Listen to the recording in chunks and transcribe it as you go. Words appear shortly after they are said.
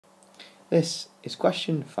This is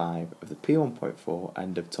question 5 of the P1.4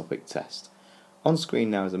 end of topic test. On screen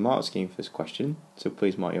now is the mark scheme for this question, so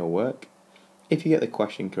please mark your work. If you get the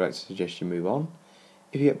question correct, I suggest you move on.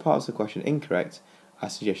 If you get parts of the question incorrect, I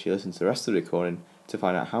suggest you listen to the rest of the recording to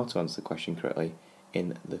find out how to answer the question correctly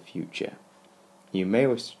in the future. You may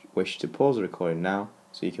wish to pause the recording now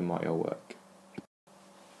so you can mark your work.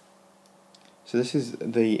 So this is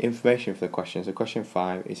the information for the question. So question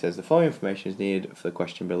 5, it says the following information is needed for the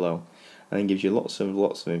question below, and then gives you lots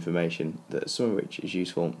of information, that some of which is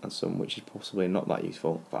useful and some which is possibly not that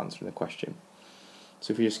useful for answering the question.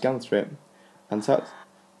 So if you just scan through it,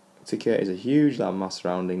 Antarctica is a huge landmass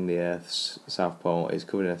surrounding the Earth's south pole. It is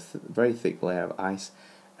covered in a very thick layer of ice,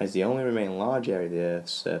 and is the only remaining large area of the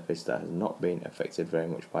Earth's surface that has not been affected very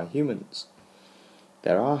much by humans.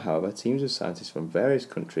 There are, however, teams of scientists from various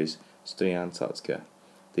countries studying Antarctica.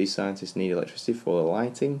 These scientists need electricity for their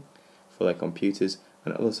lighting, for their computers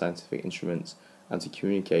and other scientific instruments, and to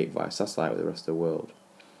communicate via satellite with the rest of the world.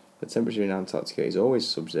 The temperature in Antarctica is always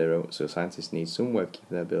sub-zero, so scientists need some way of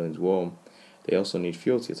keeping their buildings warm. They also need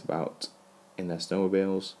fuel to get about in their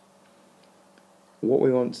snowmobiles. What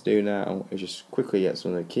we want to do now is just quickly get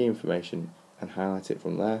some of the key information and highlight it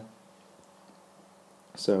from there.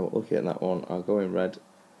 So looking at that one, I'll go in red.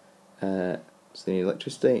 So they need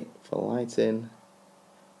electricity for lighting,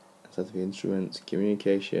 scientific instruments,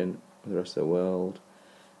 communication with the rest of the world,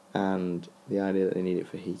 and the idea that they need it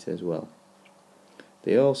for heat as well.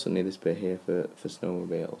 They also need this bit here for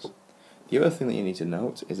snowmobiles. The other thing that you need to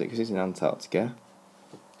note is that because it's in Antarctica,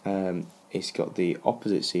 it's got the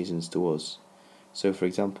opposite seasons to us. So for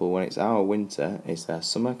example, when it's our winter, it's their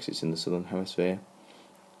summer because it's in the southern hemisphere,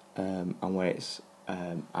 and when it's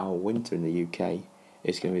our winter in the UK,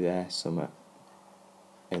 it's going to be their summer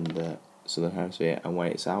in the southern hemisphere, and when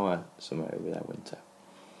it's our summer, it'll be their winter.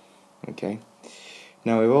 Okay.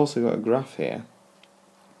 Now we've also got a graph here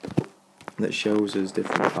that shows us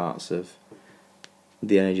different parts of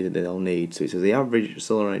the energy that they'll need. So it says the average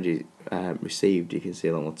solar energy received, you can see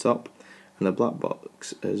along the top, and the black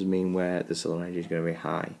boxes mean where the solar energy is going to be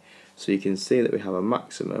high. So you can see that we have a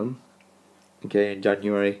maximum, okay, in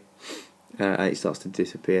January, and it starts to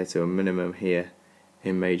disappear to a minimum here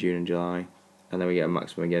in May, June and July, and then we get a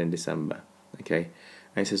maximum again in December. Okay,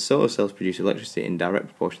 and it says solar cells produce electricity in direct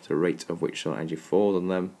proportion to the rate of which solar energy falls on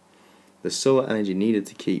them. The solar energy needed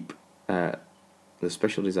to keep the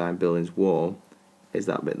special design buildings warm is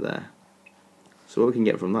that bit there. So what we can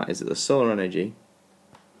get from that is that the solar energy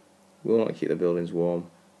will not keep the buildings warm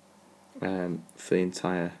for the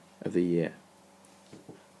entire of the year.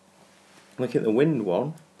 Looking at the wind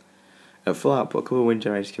one, at full output, a couple of wind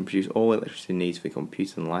generators can produce all the electricity needs for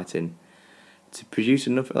computing and lighting. To produce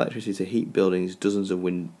enough electricity to heat buildings, dozens of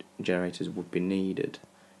wind generators would be needed.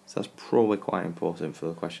 So that's probably quite important for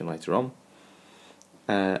the question later on.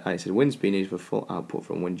 And it said wind speed needed for full output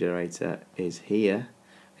from wind generator is here.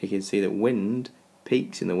 You can see that wind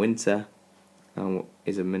peaks in the winter and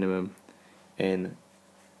is a minimum in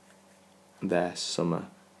their summer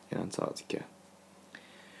in Antarctica.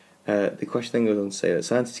 The question then goes on to say that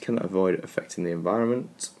scientists cannot avoid affecting the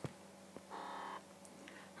environment.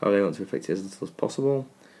 However, they want to affect it as little as possible.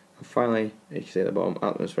 And finally, you can see at the bottom,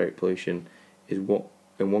 atmospheric pollution is what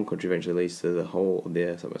in one country eventually leads to the whole of the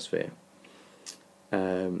Earth's atmosphere.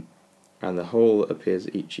 And the hole that appears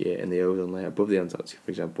each year in the ozone layer above the Antarctica, for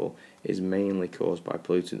example, is mainly caused by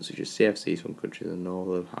pollutants such as CFCs from countries in the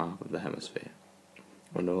northern half of the hemisphere,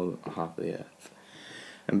 or northern half of the Earth.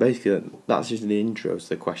 And basically, that's just the intro to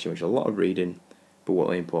the question, which is a lot of reading, but what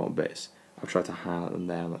are the important bits? I've tried to highlight them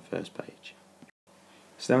there on that first page.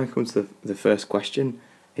 So now we come to the first question.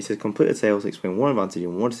 It says complete the table to explain one advantage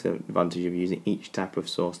and one disadvantage of using each type of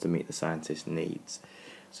source to meet the scientist's needs.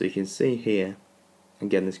 So you can see here,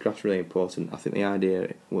 again, this graph's really important. I think the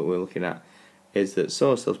idea what we're looking at is that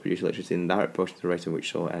solar cells produce electricity in direct proportion to the rate at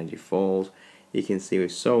which solar energy falls. You can see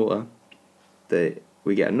with solar that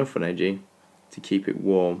we get enough energy to keep it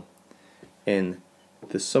warm in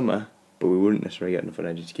the summer, but we wouldn't necessarily get enough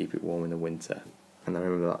energy to keep it warm in the winter. And I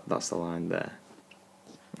remember that's the line there.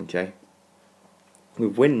 Okay.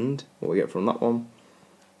 With wind, what we get from that one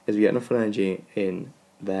is we get enough energy in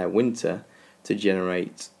their winter to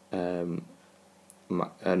generate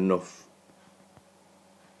enough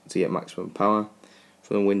to get maximum power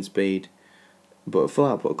from the wind speed. But at full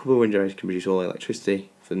output, a couple of wind generators can produce all the electricity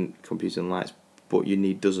for computing lights, but you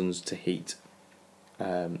need dozens to heat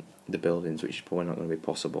the buildings, which is probably not going to be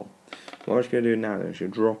possible. What I'm just going to do now is to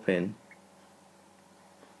drop in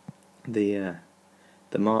the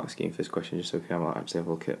mark scheme for this question, just so we can actually have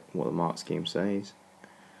a look at what the mark scheme says.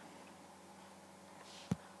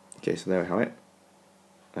 Okay, so there we have it.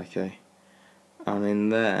 Okay, and in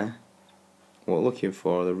there what we're looking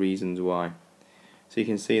for are the reasons why. So you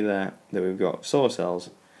can see there that we've got solar cells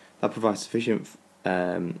that provide sufficient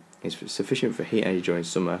it's sufficient for heat energy during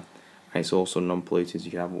summer, and it's also non-polluting, so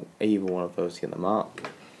you can have either one of those to get the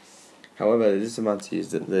mark. However, the disadvantage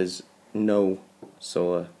is that there's no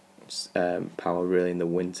solar power really in the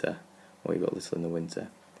winter, or you've got little in the winter.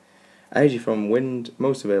 Energy from wind,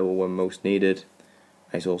 most available when most needed,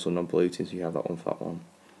 and it's also non-polluting, so you have that one for that one.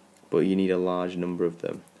 But you need a large number of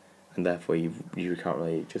them, and therefore you can't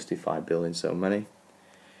really justify building so many.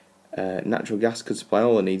 Natural gas could supply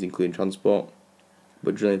all the needs, including transport,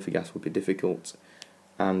 but drilling for gas would be difficult.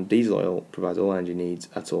 And diesel oil provides all energy needs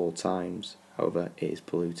at all times, however it is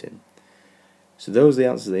polluting. So those are the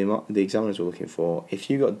answers the examiners were looking for. If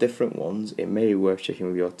you got different ones, it may be worth checking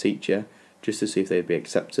with your teacher just to see if they'd be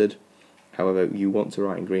accepted. However, you want to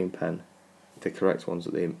write in green pen the correct ones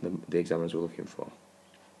that the examiners were looking for.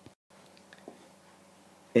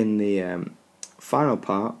 In the final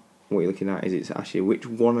part, what you're looking at is it's actually which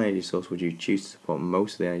one energy source would you choose to support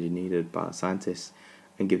most of the energy needed by the scientists,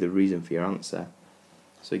 and give the reason for your answer.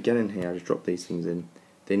 So again in here, I just drop these things in.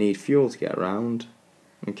 They need fuel to get around,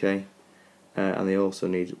 okay, and they also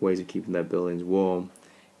need ways of keeping their buildings warm.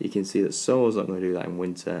 You can see that solar's not going to do that in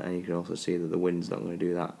winter, and you can also see that the wind's not going to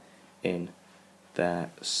do that in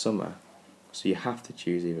their summer. So you have to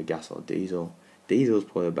choose either gas or diesel. Diesel is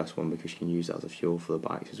probably the best one because you can use that as a fuel for the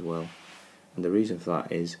bikes as well. And the reason for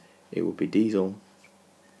that is it would be diesel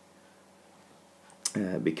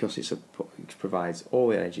because it provides all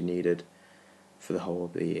the energy needed for the whole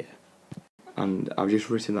of the year. And I've just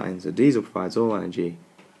written that in. So diesel provides all energy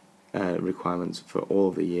requirements for all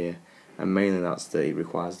of the year, and mainly that's that it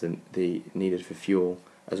requires the needed for fuel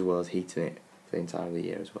as well as heating it for the entire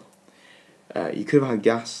year as well. You could have had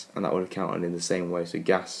gas, and that would have counted in the same way. So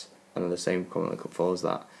gas, and then the same comment that follows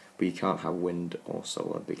that, but you can't have wind or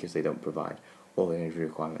solar because they don't provide all the energy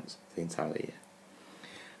requirements for the entire year.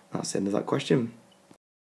 That's the end of that question.